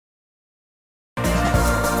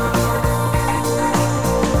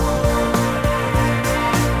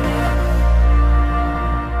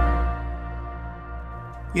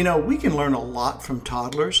We can learn a lot from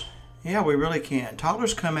toddlers. Yeah, we really can.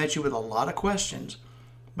 Toddlers come at you with a lot of questions,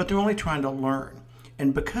 but they're only trying to learn.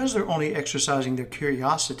 And because they're only exercising their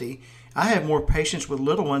curiosity, I have more patience with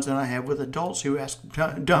little ones than I have with adults who ask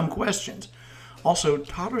dumb questions. Also,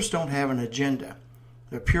 toddlers don't have an agenda.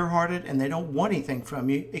 They're pure-hearted and they don't want anything from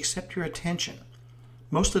you except your attention.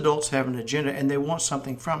 Most adults have an agenda and they want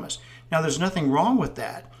something from us. Now, there's nothing wrong with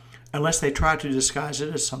that unless they try to disguise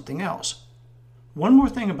it as something else. One more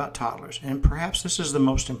thing about toddlers, and perhaps this is the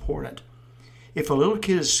most important. If a little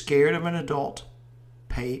kid is scared of an adult,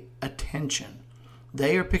 pay attention.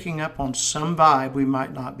 They are picking up on some vibe we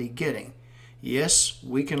might not be getting. Yes,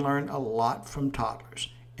 we can learn a lot from toddlers,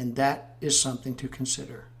 and that is something to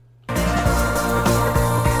consider.